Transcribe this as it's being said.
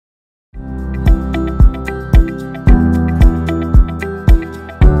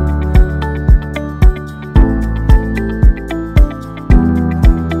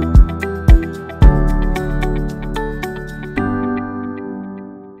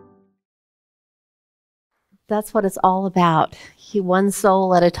That's what it's all about. One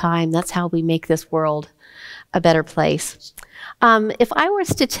soul at a time. That's how we make this world a better place. If I was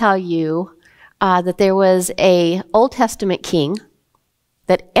to tell you that there was a Old Testament king,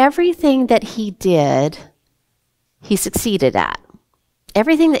 that everything that he did, he succeeded at.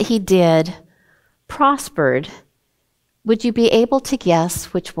 Everything that he did prospered. Would you be able to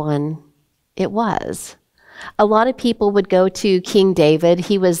guess which one it was? A lot of people would go to King David.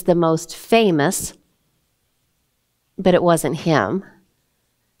 He was the most famous, but it wasn't him.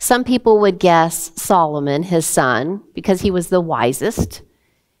 Some people would guess Solomon, his son, because he was the wisest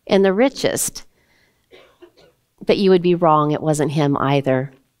and the richest. But you would be wrong, it wasn't him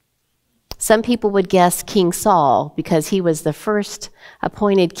either. Some people would guess King Saul, because he was the first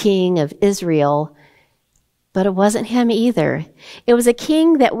appointed king of Israel, but it wasn't him either. It was a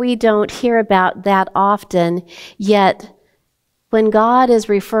king that we don't hear about that often, yet when God is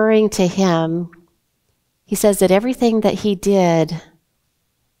referring to him, he says that everything that he did,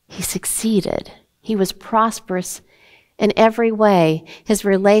 he succeeded. He was prosperous in every way. His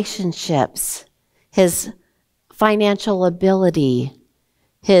relationships, his financial ability,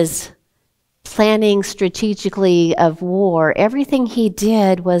 his planning strategically of war, everything he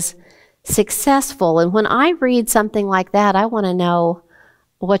did was successful. And when I read something like that, I want to know,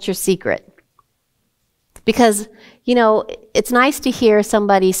 what's your secret? Because, you know, it's nice to hear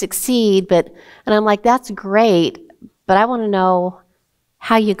somebody succeed, and I'm like, that's great, but I want to know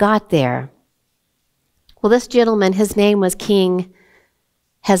how you got there. Well, this gentleman, his name was King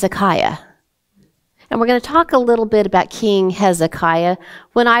Hezekiah. And we're going to talk a little bit about King Hezekiah.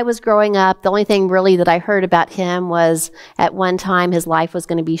 When I was growing up, the only thing really that I heard about him was at one time his life was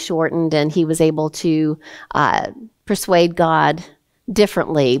going to be shortened and he was able to persuade God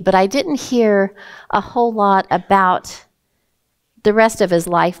differently. But I didn't hear a whole lot about the rest of his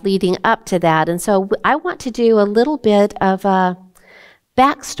life leading up to that. And so I want to do a little bit of a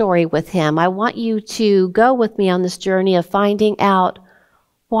backstory with him. I want you to go with me on this journey of finding out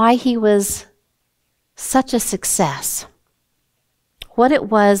why he was such a success. What it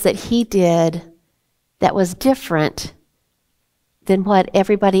was that he did that was different than what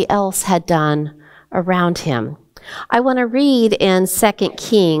everybody else had done around him. I want to read in 2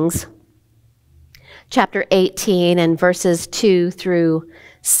 Kings chapter 18 and verses 2 through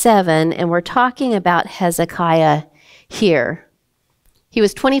 7, and we're talking about Hezekiah here. He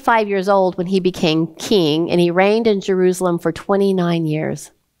was 25 years old when he became king, and he reigned in Jerusalem for 29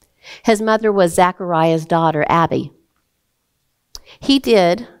 years. His mother was Zechariah's daughter, Abi. He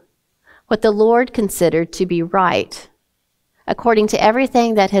did what the Lord considered to be right, according to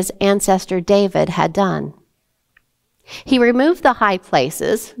everything that his ancestor David had done. He removed the high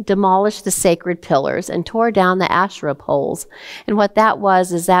places, demolished the sacred pillars, and tore down the Asherah poles. And what that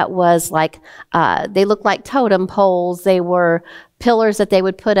was is like, they looked like totem poles. They were pillars that they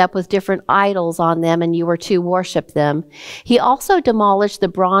would put up with different idols on them, and you were to worship them. He also demolished the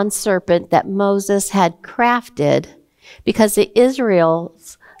bronze serpent that Moses had crafted because the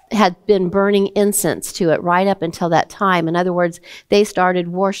Israelites had been burning incense to it right up until that time. In other words, they started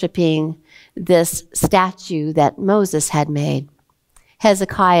worshiping this statue that Moses had made.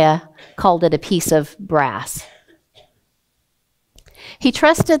 Hezekiah called it a piece of brass. He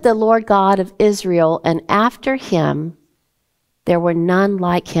trusted the Lord God of Israel, and after him, there were none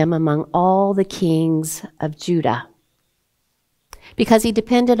like him among all the kings of Judah, because he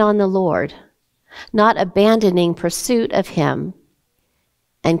depended on the Lord, not abandoning pursuit of him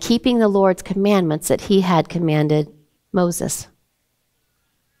and keeping the Lord's commandments that he had commanded Moses.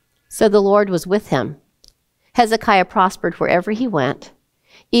 So the Lord was with him. Hezekiah prospered wherever he went,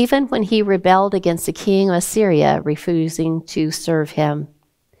 even when he rebelled against the king of Assyria, refusing to serve him.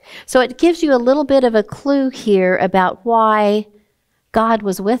 So it gives you a little bit of a clue here about why God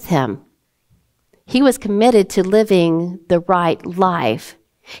was with him. He was committed to living the right life.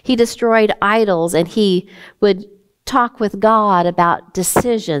 He destroyed idols, and he would talk with God about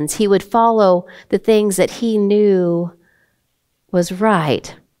decisions. He would follow the things that he knew was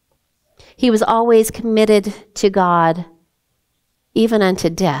right. He was always committed to God, even unto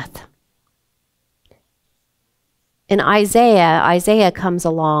death. In Isaiah comes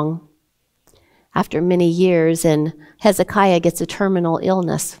along after many years, and Hezekiah gets a terminal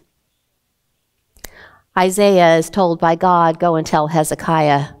illness. Isaiah is told by God, go and tell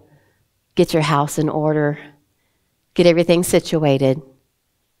Hezekiah, get your house in order, get everything situated,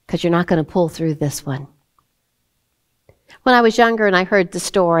 because you're not going to pull through this one. When I was younger and I heard the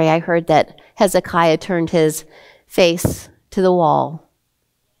story, I heard that Hezekiah turned his face to the wall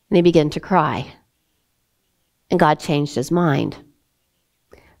and he began to cry. And God changed his mind.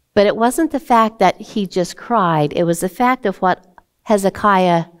 But it wasn't the fact that he just cried. It was the fact of what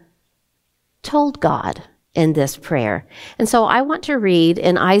Hezekiah told God in this prayer. And so I want to read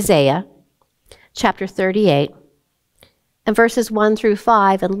in Isaiah chapter 38 and verses 1 through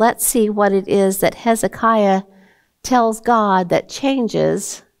 5, and let's see what it is that Hezekiah tells God that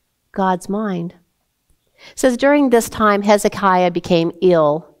changes God's mind. It says, during this time Hezekiah became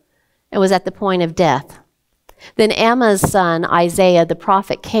ill and was at the point of death. Then Ammah's son Isaiah the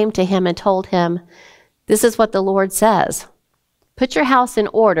prophet came to him and told him, "This is what the Lord says. Put your house in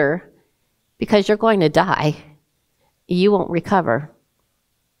order because you're going to die. You won't recover."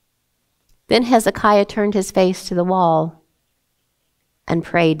 Then Hezekiah turned his face to the wall and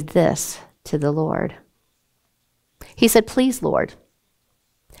prayed this to the Lord. He said, "Please, Lord,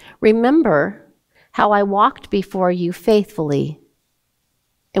 remember how I walked before you faithfully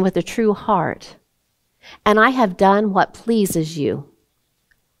and with a true heart, and I have done what pleases you."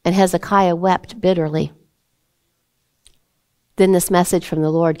 And Hezekiah wept bitterly. Then this message from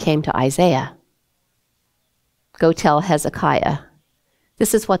the Lord came to Isaiah. "Go tell Hezekiah,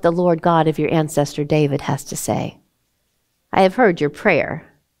 this is what the Lord God of your ancestor David has to say. I have heard your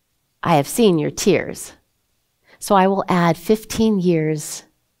prayer. I have seen your tears. So I will add 15 years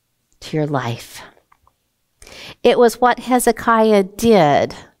to your life." It was what Hezekiah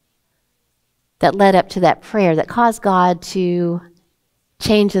did that led up to that prayer that caused God to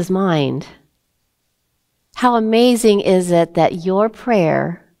change his mind. How amazing is it that your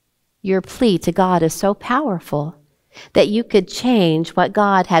prayer, your plea to God is so powerful that you could change what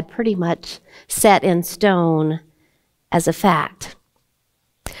God had pretty much set in stone as a fact.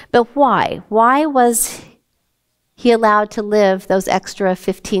 But why? Why was he allowed to live those extra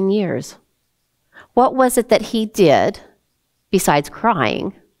 15 years? What was it that he did, besides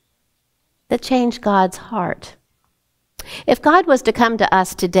crying, that changed God's heart? If God was to come to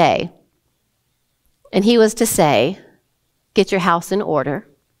us today and he was to say, "Get your house in order.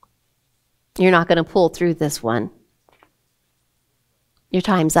 You're not going to pull through this one. Your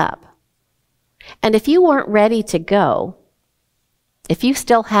time's up." And if you weren't ready to go, if you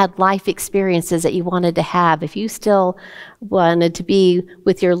still had life experiences that you wanted to have, if you still wanted to be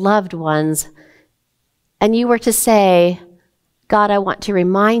with your loved ones, and you were to say, "God, I want to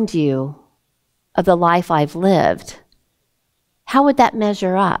remind you of the life I've lived," how would that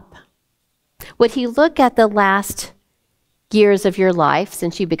measure up? Would he look at the last years of your life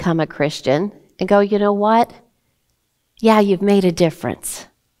since you become a Christian and go, "You know what? Yeah, you've made a difference.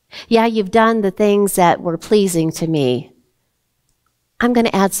 Yeah, you've done the things that were pleasing to me. I'm going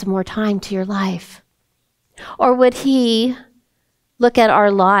to add some more time to your life"? Or would he look at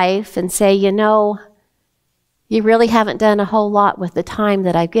our life and say, "You know, you really haven't done a whole lot with the time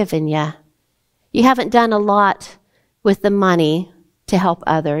that I've given you. You haven't done a lot with the money to help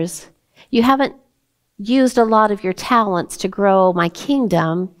others. You haven't used a lot of your talents to grow my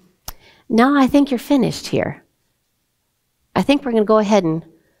kingdom. No, I think you're finished here. I think we're going to go ahead and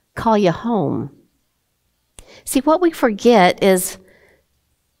call you home." See, what we forget is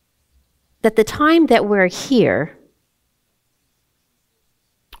that the time that we're here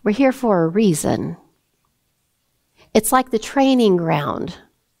for a reason. It's like the training ground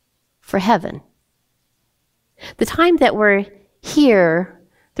for heaven. The time that we're here,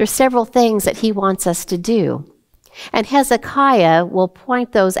 there's several things that he wants us to do. And Hezekiah will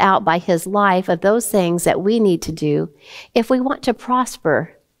point those out by his life of those things that we need to do if we want to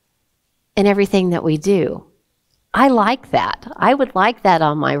prosper in everything that we do. I like that. I would like that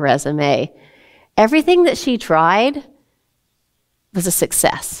on my resume. Everything that she tried was a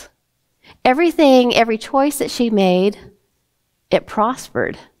success. Every choice that she made, it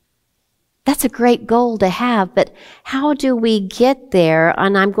prospered. That's a great goal to have, but how do we get there?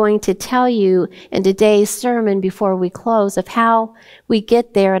 And I'm going to tell you in today's sermon before we close of how we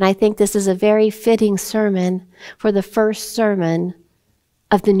get there, and I think this is a very fitting sermon for the first sermon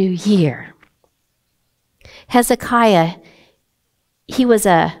of the new year. Hezekiah, he was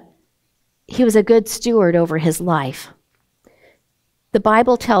a good steward over his life. The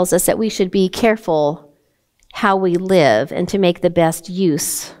Bible tells us that we should be careful how we live and to make the best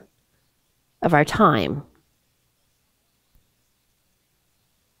use of our time,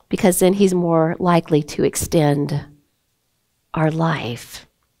 because then he's more likely to extend our life.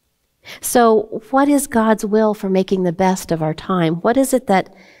 So what is God's will for making the best of our time? What is it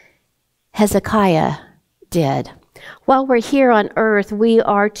that Hezekiah did? While we're here on earth, we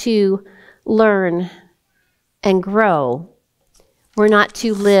are to learn and grow. We're not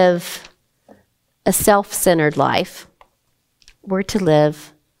to live a self-centered life. We're to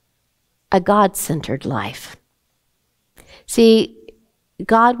live a God-centered life. See,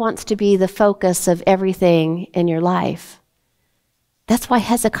 God wants to be the focus of everything in your life. That's why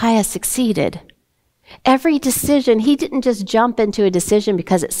Hezekiah succeeded. Every decision, he didn't just jump into a decision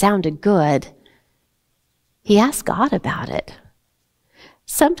because it sounded good. He asked God about it.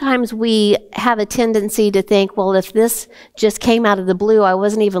 Sometimes we have a tendency to think, well, if this just came out of the blue, I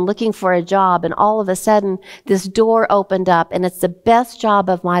wasn't even looking for a job, and all of a sudden this door opened up and it's the best job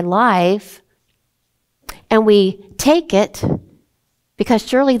of my life, and we take it because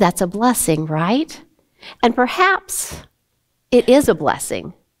surely that's a blessing, right? And perhaps it is a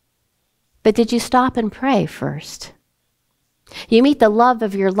blessing. But did you stop and pray first? You meet the love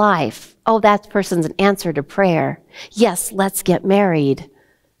of your life. Oh, that person's an answer to prayer. Yes, let's get married.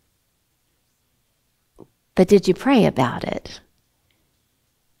 But did you pray about it?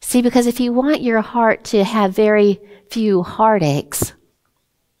 See, because if you want your heart to have very few heartaches,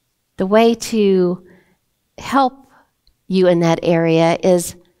 the way to help you in that area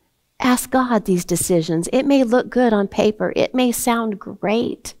is ask God these decisions. It may look good on paper. It may sound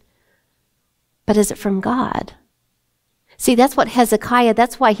great. But is it from God? See, that's what Hezekiah,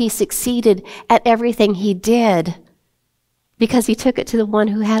 that's why he succeeded at everything he did, because he took it to the one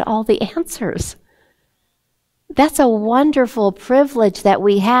who had all the answers. That's a wonderful privilege that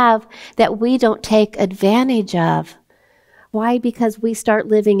we have that we don't take advantage of. Why? Because we start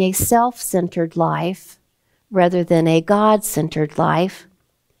living a self-centered life rather than a God-centered life.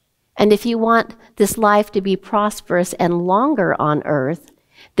 And if you want this life to be prosperous and longer on earth,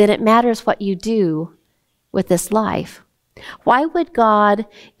 then it matters what you do with this life. Why would God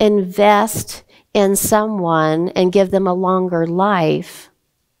invest in someone and give them a longer life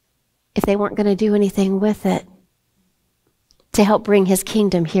if they weren't going to do anything with it to help bring his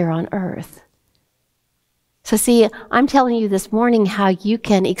kingdom here on earth? So see, I'm telling you this morning how you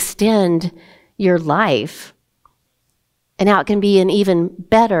can extend your life and how it can be an even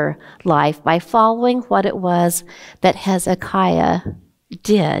better life by following what it was that Hezekiah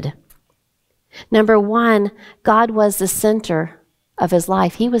did. Number one, God was the center of his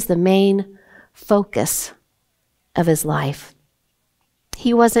life. He was the main focus of his life.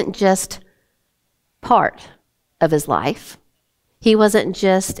 He wasn't just part of his life. He wasn't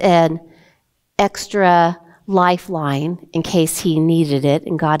just an extra lifeline in case he needed it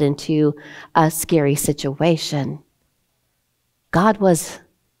and got into a scary situation. God was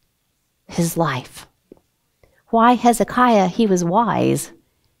his life. Why Hezekiah? He was wise.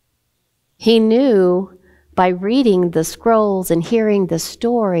 He knew by reading the scrolls and hearing the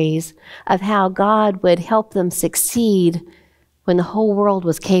stories of how God would help them succeed when the whole world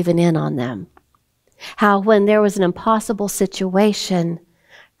was caving in on them. How when there was an impossible situation,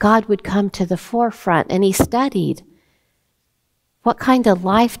 God would come to the forefront, and he studied what kind of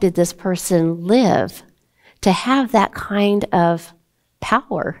life did this person live to have that kind of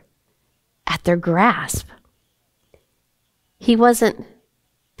power at their grasp. He wasn't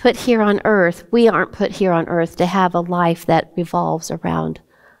put here on earth, we aren't put here on earth to have a life that revolves around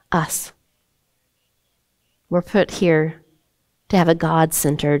us. We're put here to have a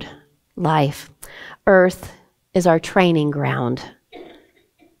God-centered life. Earth is our training ground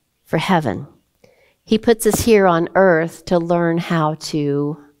for heaven. He puts us here on earth to learn how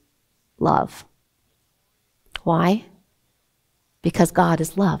to love. Why? Because God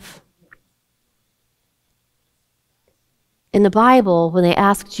is love. In the Bible, when they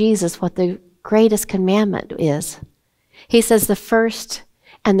ask Jesus what the greatest commandment is, he says the first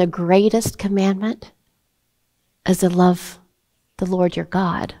and the greatest commandment is to love the Lord your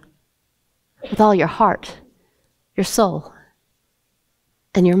God with all your heart, your soul,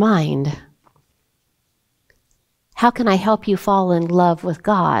 and your mind. How can I help you fall in love with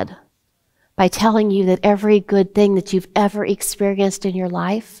God? By telling you that every good thing that you've ever experienced in your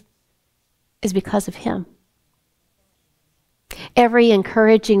life is because of him. Every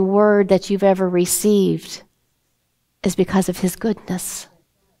encouraging word that you've ever received is because of his goodness.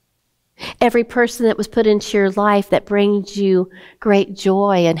 Every person that was put into your life that brings you great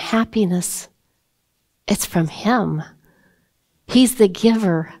joy and happiness, it's from him. He's the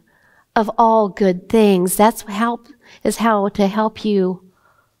giver of all good things. That's how to help you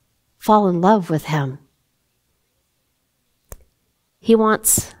fall in love with him. He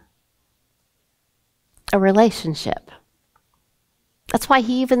wants a relationship. That's why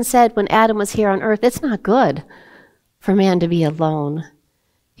he even said when Adam was here on earth, it's not good for man to be alone.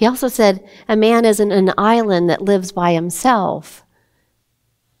 He also said a man isn't an island that lives by himself.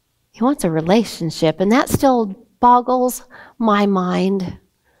 He wants a relationship, and that still boggles my mind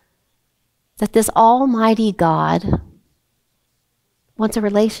that this almighty God wants a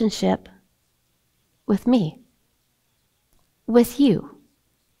relationship with me, with you.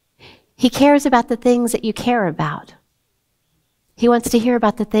 He cares about the things that you care about. He wants to hear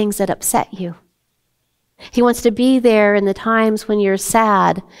about the things that upset you. He wants to be there in the times when you're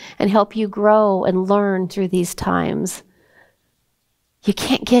sad and help you grow and learn through these times. You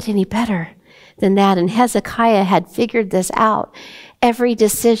can't get any better than that. And Hezekiah had figured this out. Every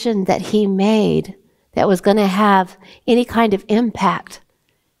decision that he made that was going to have any kind of impact,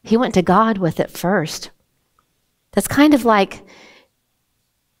 he went to God with it first. That's kind of like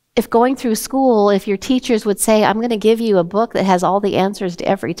if going through school, if your teachers would say, I'm going to give you a book that has all the answers to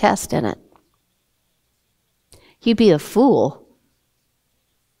every test in it. You'd be a fool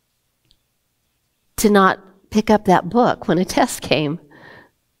to not pick up that book when a test came,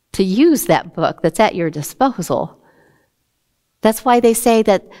 to use that book that's at your disposal. That's why they say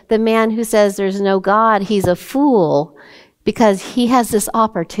that the man who says there's no God, he's a fool, because he has this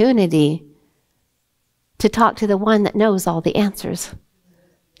opportunity to talk to the one that knows all the answers,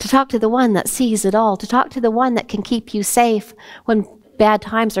 to talk to the one that sees it all, to talk to the one that can keep you safe when bad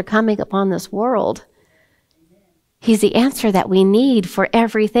times are coming upon this world. He's the answer that we need for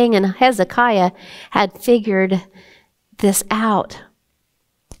everything, and Hezekiah had figured this out.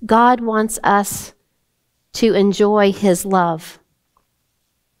 God wants us to enjoy his love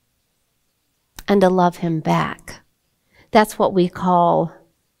and to love him back. That's what we call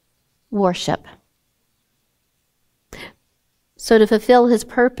worship. So to fulfill his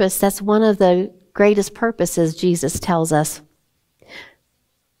purpose, that's one of the greatest purposes, Jesus tells us.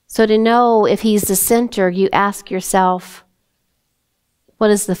 So to know if he's the center, you ask yourself, what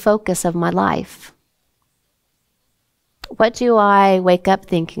is the focus of my life? What do I wake up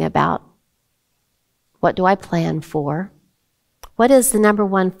thinking about? What do I plan for? What is the number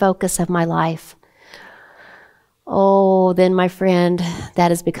one focus of my life? Oh, then my friend,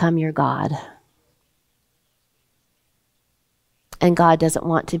 that has become your God. And God doesn't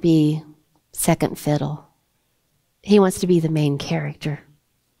want to be second fiddle. He wants to be the main character,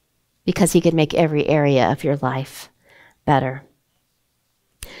 because he can make every area of your life better.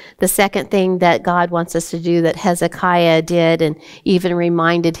 The second thing that God wants us to do that Hezekiah did, and even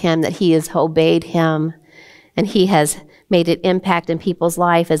reminded him that he has obeyed him and he has made an impact in people's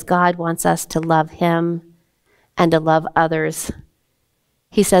life, is God wants us to love him and to love others.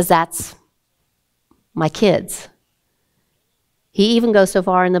 He says, that's my kids. He even goes so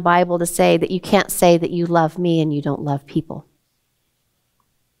far in the Bible to say that you can't say that you love me and you don't love people.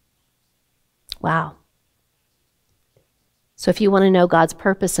 Wow. So if you want to know God's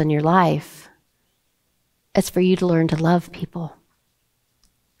purpose in your life, it's for you to learn to love people,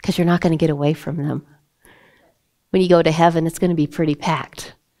 because you're not going to get away from them. When you go to heaven, it's going to be pretty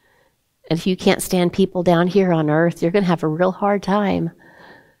packed. And if you can't stand people down here on earth, you're going to have a real hard time.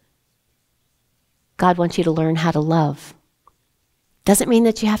 God wants you to learn how to love. Doesn't mean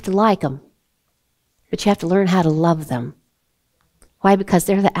that you have to like them, but you have to learn how to love them. Why? Because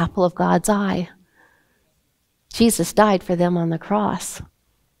they're the apple of God's eye. Jesus died for them on the cross.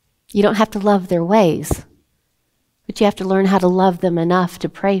 You don't have to love their ways, but you have to learn how to love them enough to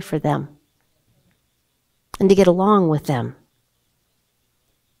pray for them and to get along with them.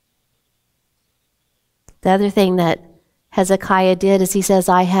 The other thing that Hezekiah did is he says,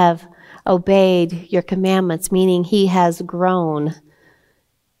 I have obeyed your commandments, meaning he has grown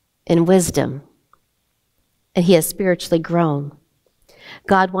in wisdom and he has spiritually grown.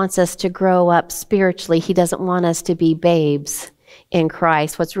 God wants us to grow up spiritually. He doesn't want us to be babes in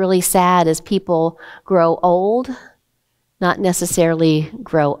Christ. What's really sad is people grow old, not necessarily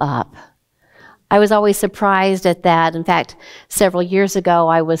grow up. I was always surprised at that. In fact, several years ago,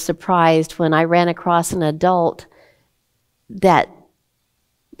 I was surprised when I ran across an adult that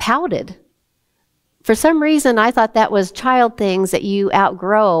pouted. For some reason, I thought that was child things that you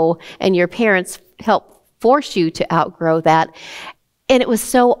outgrow, and your parents help force you to outgrow that. And it was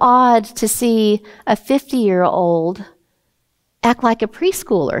so odd to see a 50-year-old act like a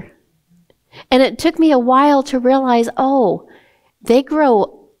preschooler. And it took me a while to realize, oh, they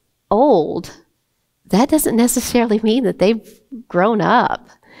grow old. That doesn't necessarily mean that they've grown up.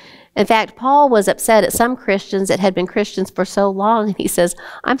 In fact, Paul was upset at some Christians that had been Christians for so long, and he says,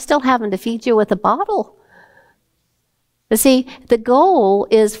 I'm still having to feed you with a bottle. But see, the goal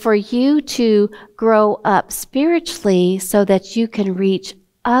is for you to grow up spiritually so that you can reach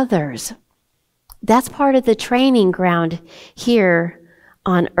others. That's part of the training ground here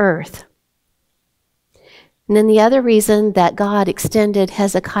on earth. And then the other reason that God extended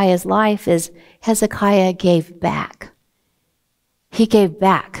Hezekiah's life is Hezekiah gave back. He gave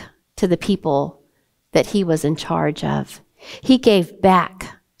back to the people that he was in charge of. He gave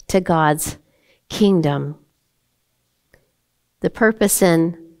back to God's kingdom. The purpose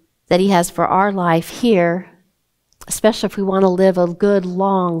in that he has for our life here, especially if we want to live a good,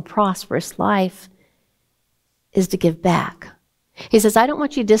 long, prosperous life, is to give back. He says, I don't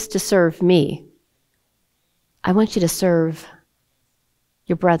want you just to serve me. I want you to serve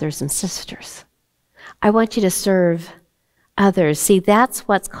your brothers and sisters. I want you to serve others. See, that's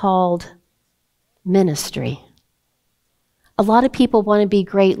what's called ministry. A lot of people want to be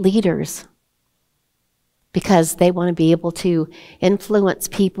great leaders because they want to be able to influence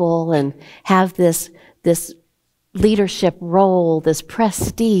people and have this leadership role, this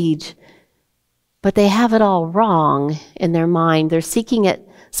prestige, but they have it all wrong in their mind. They're seeking it,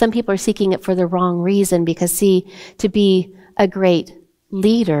 some people are seeking it for the wrong reason because, see, to be a great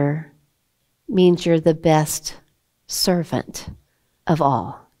leader means you're the best servant of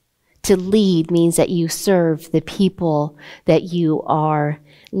all. To lead means that you serve the people that you are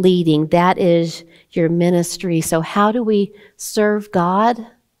leading. That is your ministry. So how do we serve God?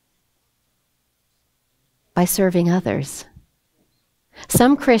 By serving others.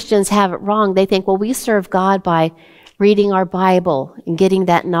 Some Christians have it wrong. They think, well, we serve God by reading our Bible and getting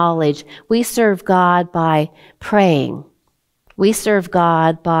that knowledge. We serve God by praying. We serve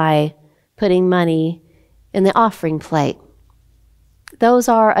God by putting money in the offering plate. Those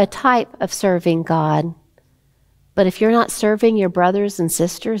are a type of serving God. But if you're not serving your brothers and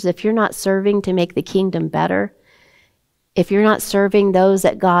sisters, if you're not serving to make the kingdom better, if you're not serving those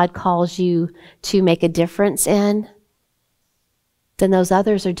that God calls you to make a difference in, then those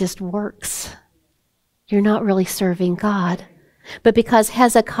others are just works. You're not really serving God. But because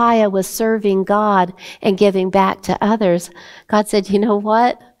Hezekiah was serving God and giving back to others, God said, you know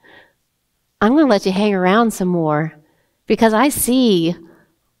what? I'm going to let you hang around some more because I see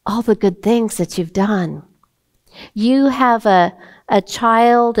all the good things that you've done. You have a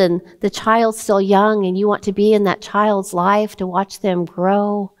child and the child's still young and you want to be in that child's life to watch them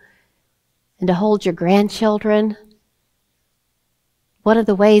grow and to hold your grandchildren. One of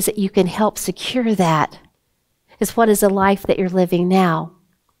the ways that you can help secure that is what is the life that you're living now?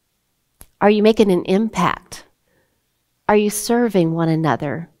 Are you making an impact? Are you serving one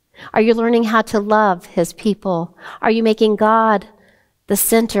another? Are you learning how to love his people? Are you making God the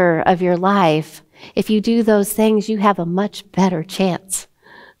center of your life? If you do those things, you have a much better chance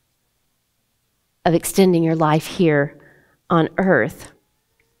of extending your life here on earth.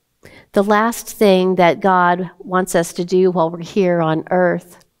 The last thing that God wants us to do while we're here on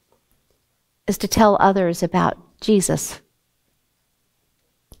earth is to tell others about Jesus.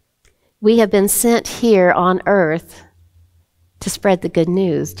 We have been sent here on earth to spread the good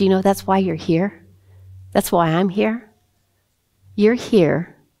news. Do you know that's why you're here? That's why I'm here. You're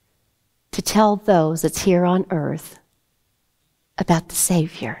here to tell those that's here on earth about the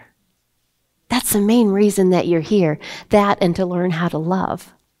Savior. That's the main reason that you're here, that and to learn how to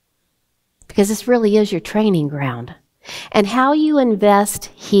love. Because this really is your training ground. And how you invest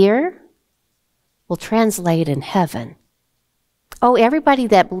here will translate in heaven. Oh, everybody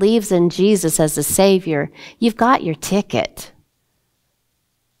that believes in Jesus as the Savior, you've got your ticket.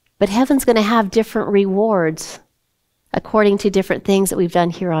 But heaven's going to have different rewards according to different things that we've done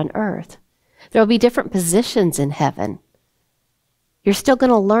here on earth. There will be different positions in heaven. You're still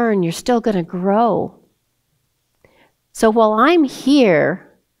going to learn. You're still going to grow. So while I'm here,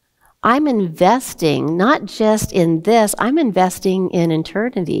 I'm investing not just in this, I'm investing in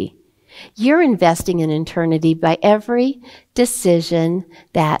eternity. You're investing in eternity by every decision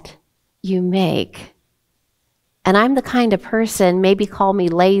that you make. And I'm the kind of person, maybe call me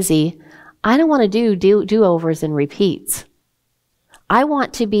lazy, I don't want to do do-overs and repeats. I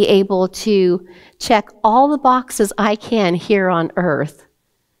want to be able to check all the boxes I can here on earth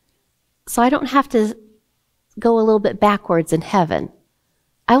so I don't have to go a little bit backwards in heaven.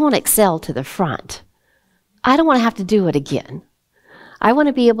 I want to excel to the front. I don't want to have to do it again. I want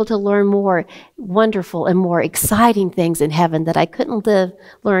to be able to learn more wonderful and more exciting things in heaven that I couldn't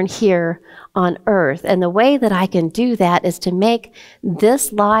learn here on earth. And the way that I can do that is to make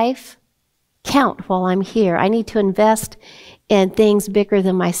this life count while I'm here. I need to invest in things bigger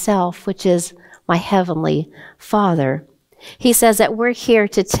than myself, which is my Heavenly Father. He says that we're here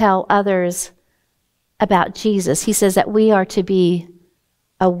to tell others about Jesus. He says that we are to be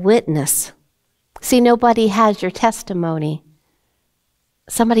a witness. See, nobody has your testimony.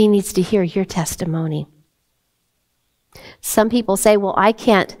 Somebody needs to hear your testimony. Some people say, well, I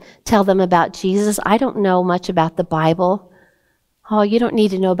can't tell them about Jesus. I don't know much about the Bible. Oh, you don't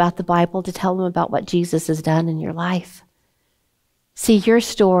need to know about the Bible to tell them about what Jesus has done in your life. See, your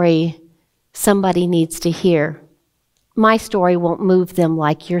story, somebody needs to hear. My story won't move them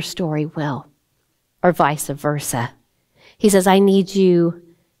like your story will, or vice versa. He says, I need you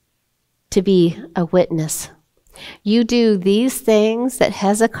to be a witness. You do these things that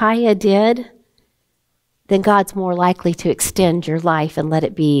Hezekiah did, then God's more likely to extend your life and let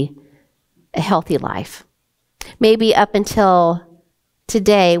it be a healthy life. Maybe up until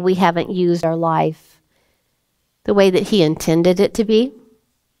today, we haven't used our life the way that He intended it to be.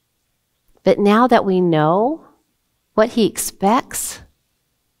 But now that we know what He expects,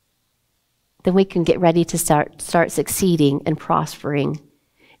 then we can get ready to start succeeding and prospering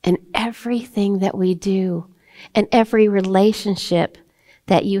in everything that we do and every relationship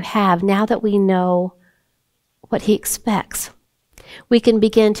that you have. Now that we know what He expects, we can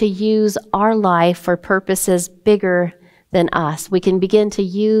begin to use our life for purposes bigger than us. We can begin to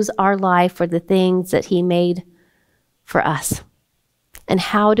use our life for the things that He made for us. And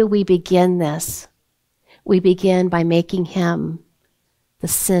how do we begin this? We begin by making Him the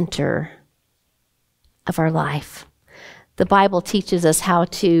center of our life. The Bible teaches us how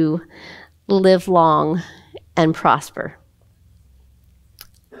to live long and prosper.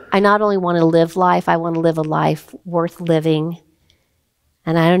 I not only want to live life, I want to live a life worth living.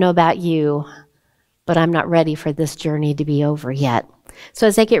 And I don't know about you, but I'm not ready for this journey to be over yet. So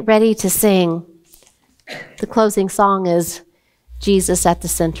as I get ready to sing, the closing song is Jesus at the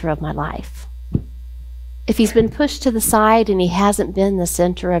center of my life. If He's been pushed to the side and He hasn't been the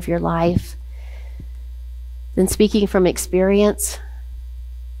center of your life, then speaking from experience,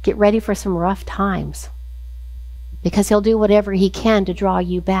 get ready for some rough times, because He'll do whatever He can to draw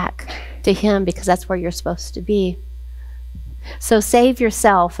you back to Him, because that's where you're supposed to be. So save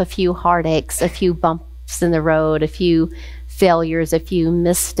yourself a few heartaches, a few bumps in the road, a few failures, a few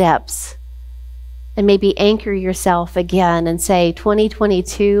missteps, and maybe anchor yourself again and say,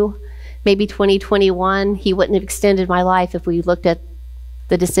 2022, maybe 2021, He wouldn't have extended my life if we looked at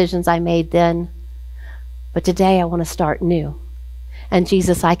the decisions I made then. But today I want to start new. And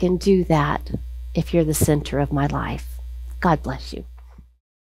Jesus, I can do that if you're the center of my life. God bless you.